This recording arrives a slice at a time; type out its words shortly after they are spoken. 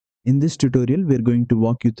In this tutorial, we're going to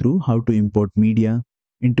walk you through how to import media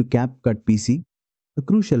into CapCut PC, a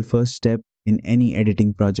crucial first step in any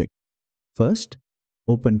editing project. First,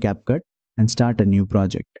 open CapCut and start a new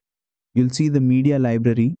project. You'll see the media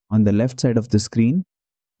library on the left side of the screen,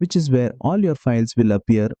 which is where all your files will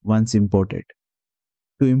appear once imported.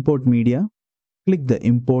 To import media, click the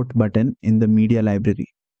Import button in the media library.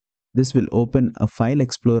 This will open a file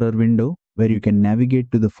explorer window where you can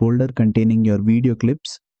navigate to the folder containing your video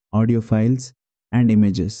clips, audio files, and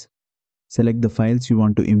images. Select the files you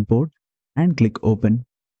want to import and click Open.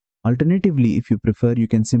 Alternatively, if you prefer, you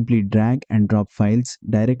can simply drag and drop files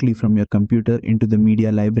directly from your computer into the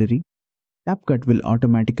media library. CapCut will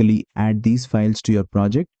automatically add these files to your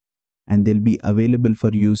project and they'll be available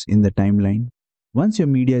for use in the timeline. Once your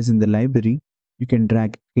media is in the library, you can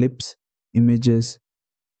drag clips, images,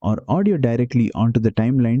 or audio directly onto the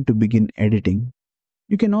timeline to begin editing.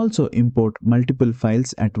 You can also import multiple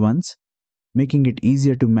files at once, making it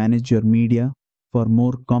easier to manage your media for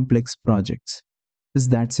more complex projects. It's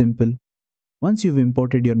that simple. Once you've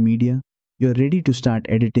imported your media, you're ready to start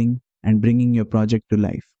editing and bringing your project to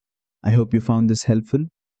life. I hope you found this helpful.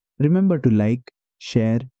 Remember to like,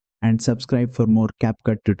 share, and subscribe for more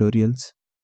CapCut tutorials.